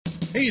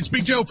Hey, it's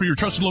Big Joe for your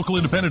trusted local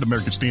independent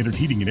American Standard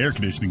heating and air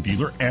conditioning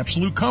dealer,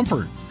 Absolute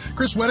Comfort.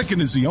 Chris Wedekin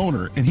is the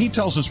owner, and he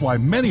tells us why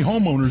many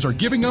homeowners are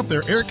giving up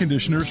their air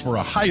conditioners for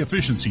a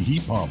high-efficiency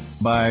heat pump.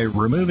 By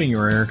removing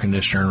your air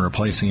conditioner and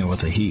replacing it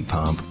with a heat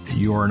pump,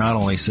 you are not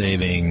only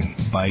saving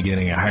by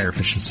getting a higher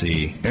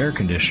efficiency air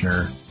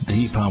conditioner, the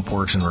heat pump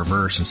works in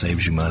reverse and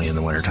saves you money in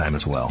the wintertime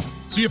as well.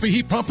 See if a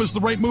heat pump is the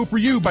right move for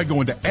you by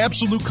going to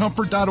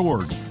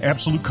AbsoluteComfort.org.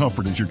 Absolute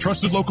Comfort is your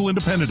trusted local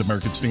independent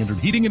American Standard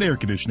heating and air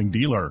conditioning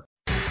dealer.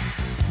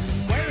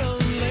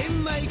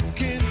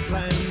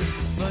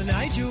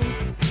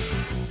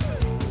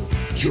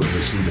 You're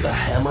listening to the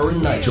Hammer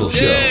and Nigel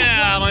Show.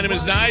 Yeah, my name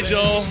is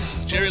Nigel.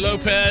 Jerry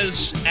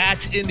Lopez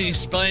at Indy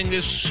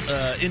Spanglish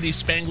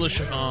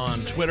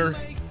on Twitter.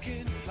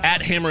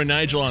 At Hammer and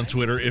Nigel on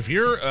Twitter. If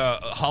your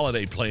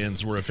holiday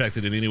plans were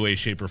affected in any way,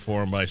 shape, or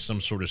form by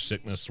some sort of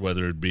sickness,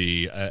 whether it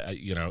be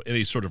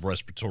any sort of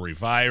respiratory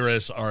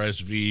virus,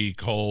 RSV,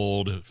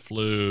 cold,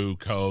 flu,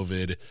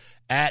 COVID,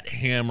 at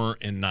Hammer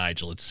and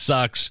Nigel. It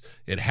sucks.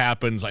 It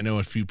happens. I know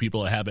a few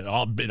people have it.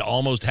 It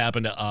almost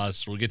happened to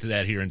us. We'll get to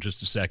that here in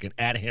just a second.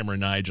 At Hammer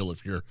and Nigel,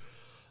 if your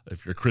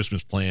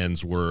Christmas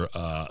plans were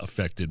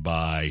affected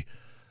by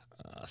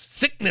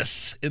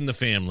sickness in the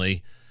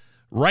family.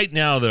 Right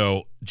now,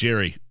 though,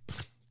 Jerry,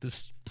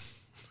 there's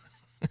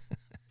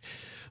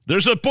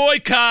a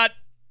boycott.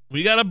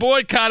 We got a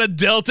boycott of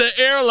Delta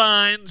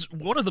Airlines.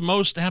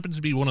 Happens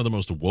to be one of the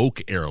most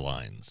woke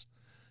airlines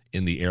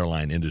in the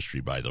airline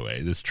industry, by the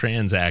way. This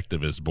trans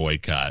activist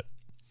boycott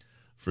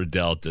for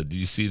Delta. Do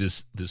you see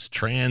this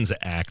trans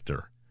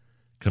actor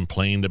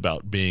complained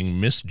about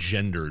being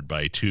misgendered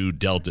by two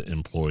Delta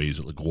employees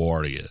at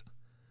LaGuardia?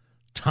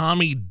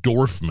 Tommy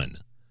Dorfman.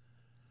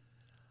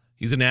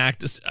 He's an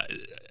actor.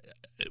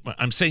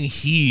 I'm saying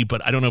he,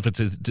 but I don't know if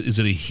is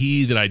it a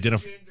he that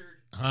identifies?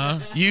 Huh?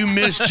 You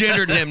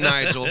misgendered him,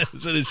 Nigel.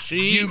 Is it a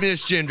she? You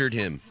misgendered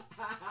him.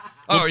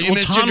 You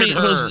misgendered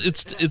her.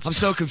 I'm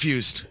so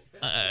confused.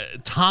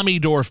 Tommy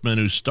Dorfman,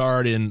 who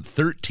starred in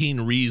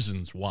 13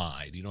 Reasons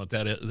Why. Do you know what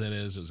that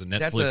is? It was a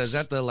Netflix. Is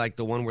that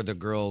the one where the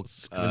girl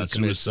committed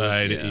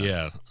suicide?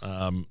 Yeah.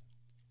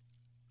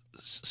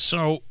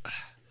 So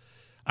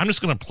I'm just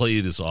going to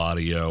play this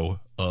audio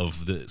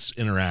of this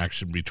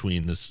interaction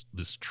between this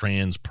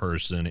trans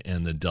person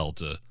and the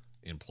Delta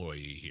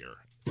employee here.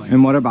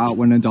 And what about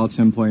when a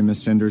Delta employee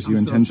misgenders you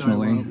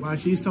intentionally? While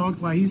he's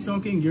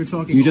talking, you're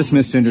talking. You just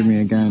misgendered me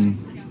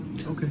again.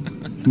 Okay.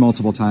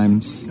 Multiple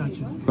times.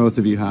 Gotcha. Both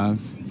of you have.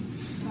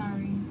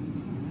 Sorry.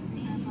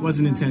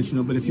 Wasn't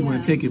intentional, but if you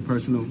want to take it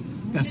personal,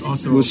 that's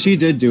also... Well, she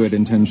did do it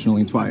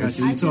intentionally twice.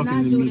 You're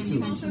talking to me,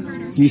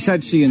 too. You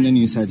said she and then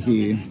you said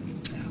he.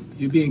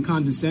 You're being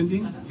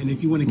condescending, and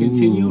if you want to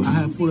continue, I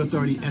have full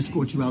authority to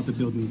escort you out the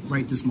building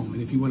right this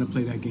moment if you want to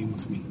play that game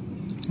with me.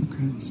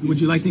 Okay.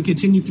 Would you like to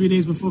continue 3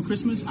 days before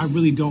Christmas? I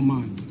really don't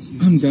mind.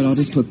 I'm good. I'll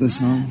just put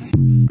this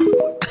on.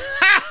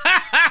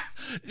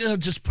 Yeah,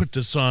 just put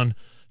this on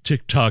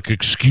TikTok.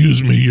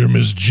 Excuse me, you're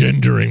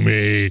misgendering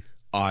me.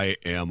 I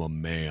am a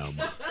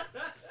ma'am.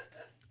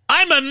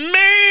 I'm a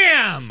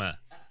ma'am.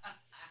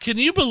 Can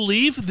you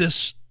believe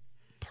this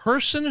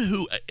person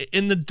who,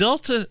 in the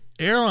Delta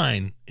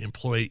airline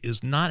employee,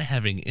 is not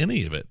having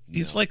any of it?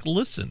 He's like,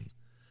 listen,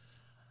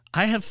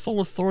 I have full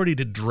authority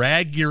to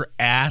drag your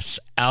ass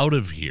out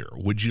of here.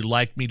 Would you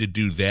like me to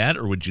do that,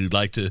 or would you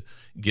like to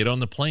get on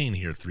the plane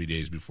here 3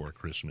 days before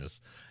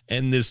Christmas?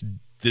 And this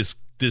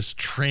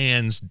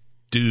trans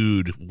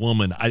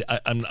woman,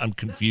 I'm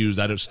confused.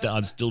 I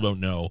still don't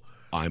know.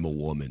 I'm a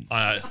woman.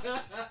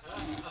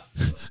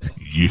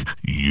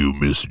 You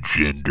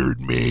misgendered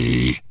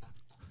me.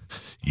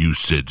 You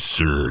said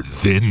sir,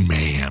 then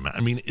ma'am.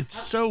 I mean, it's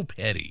so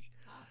petty.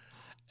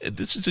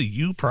 This is a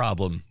you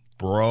problem,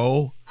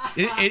 bro.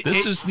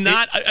 This is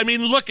not. I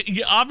mean, look.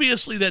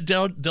 Obviously, that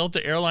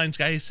Delta Airlines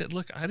guy said,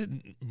 "Look, I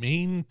didn't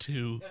mean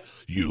to."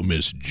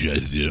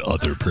 The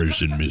other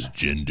person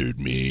misgendered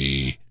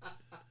me.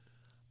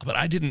 But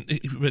I didn't.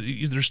 But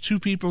there's two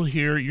people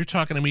here. You're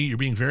talking to me. You're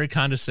being very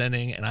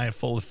condescending, and I have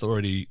full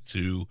authority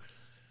to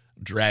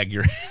drag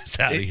your ass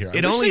out of here.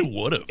 It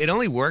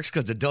only works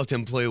because the Delta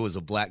employee was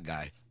a black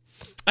guy.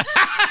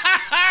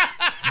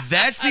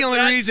 That's the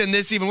only reason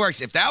this even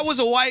works. If that was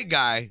a white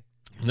guy,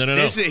 no.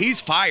 He's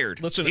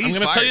fired. Listen, I'm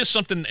going to tell you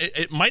something.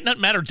 It might not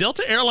matter.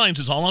 Delta Airlines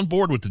is all on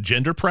board with the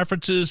gender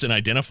preferences and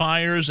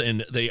identifiers,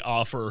 and they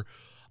offer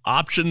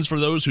options for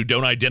those who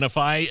don't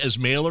identify as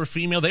male or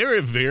female. They're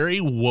a very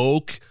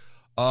woke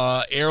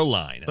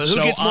airline. But who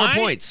gets more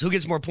points? Who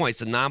gets more points?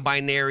 The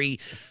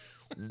non-binary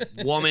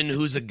woman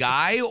who's a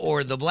guy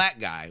or the black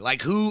guy?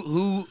 Like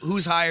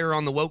who's higher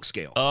on the woke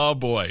scale? Oh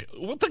boy,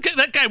 well,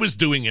 that guy was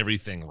doing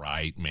everything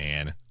right,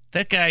 man.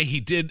 That guy, he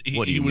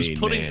What do you was mean,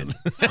 putting. Man?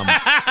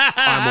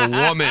 I'm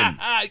a woman.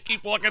 I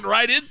keep walking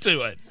right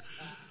into it.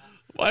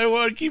 Why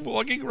would I keep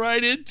walking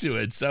right into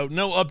it? So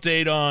no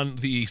update on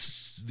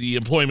the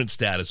employment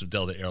status of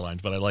Delta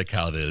Airlines, but I like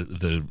how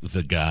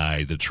the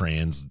guy, the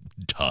trans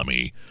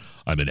Tommy,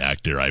 I'm an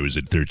actor. I was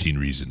in 13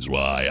 Reasons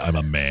Why. I'm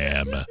a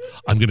ma'am.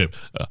 I'm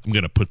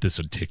gonna put this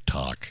on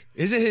TikTok.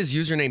 Isn't his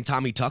username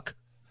Tommy Tuck?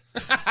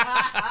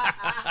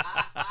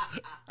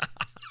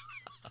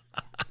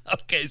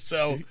 Okay,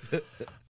 so